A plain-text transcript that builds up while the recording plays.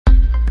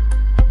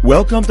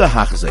Welcome to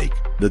Hachzik,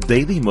 the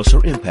Daily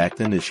Musar Impact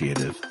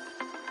Initiative.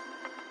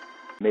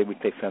 Maybe we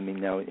take something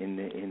now in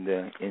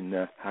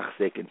the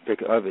Hachzik and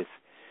Pirkei Avos.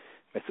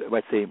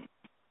 Let's say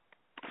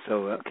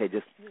so. Okay,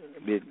 just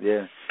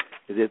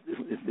there's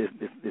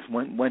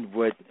one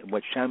word.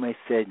 What Shammai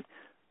said,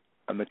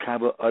 a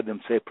Mekabel Adam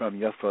Seipram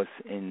Yafos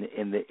in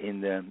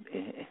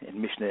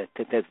Mishnah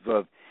Tetes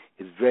Vav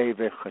is very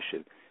very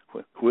chashuv.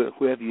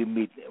 Whoever you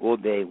meet all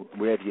day,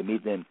 wherever you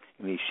meet them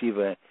in the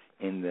yeshiva,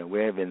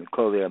 wherever in the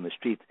kollel, on the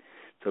street.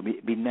 So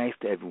be nice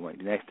to everyone.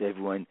 Be nice to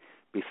everyone.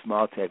 Be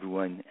smart to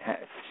everyone.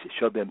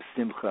 Show them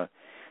simcha,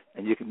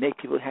 and you can make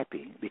people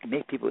happy. You can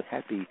make people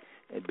happy.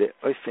 But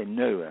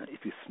if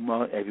you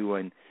smile at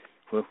everyone,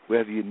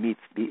 whoever you meet,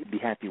 be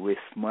happy with,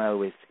 smile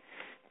with.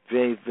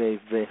 Very, very,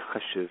 very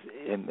chashuv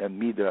and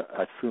mida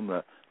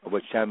asuma of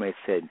what Shammai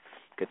said.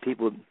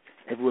 Because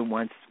everyone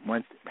wants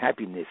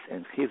happiness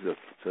and chizuk.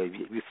 So if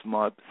you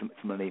smile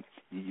somebody,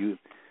 if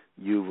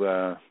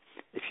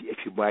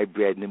you buy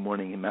bread in the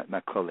morning in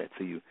makolet,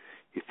 so you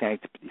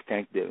thank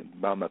the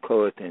Baal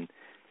Makolet and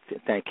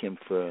thank him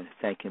for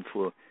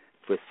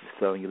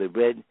selling you the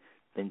bread.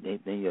 Then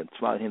you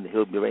smile at him.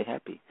 He'll be very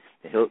happy.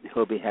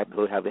 He'll be happy.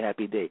 He'll have a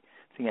happy day.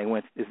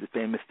 This is the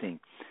famous thing.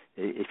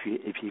 If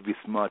you be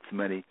smart to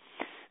somebody,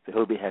 so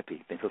he'll be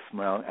happy. Then he'll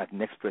smile at the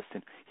next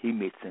person he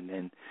meets, and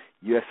then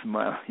your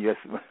smile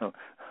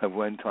at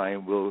one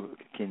time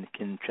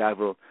can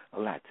travel a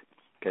lot.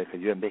 Okay,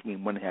 because you're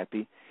making one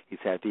happy.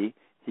 He's happy.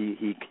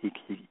 He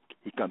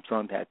comes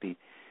home happy.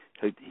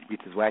 He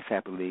meets his wife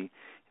happily.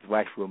 His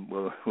wife will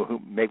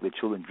make the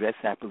children dress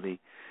happily.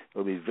 It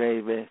will be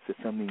very, very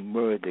something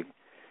more. And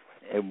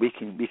we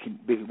can make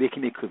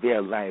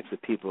our lives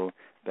of people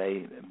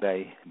by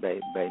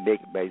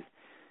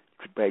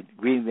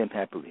greeting them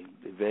happily.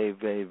 Very,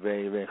 very,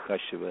 very, very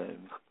chashuv,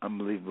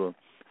 unbelievable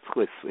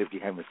schus. If you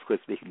have a schus,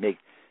 we can make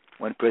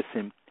one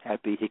person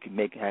happy. He can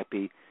make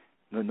happy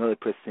another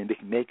person. We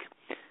can make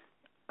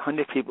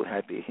 100 people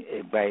happy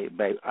by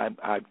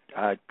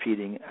our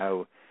treating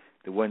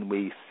the one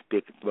we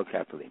speak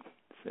happily.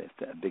 So that's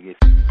the biggest.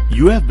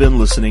 You have been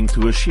listening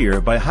to a shir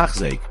by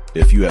Hachzik.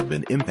 If you have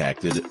been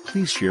impacted,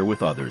 please share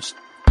with others.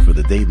 For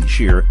the daily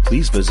shir,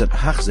 please visit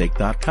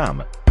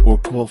Hachzik.com or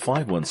call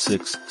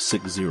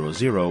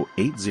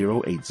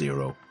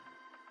 516-600-8080.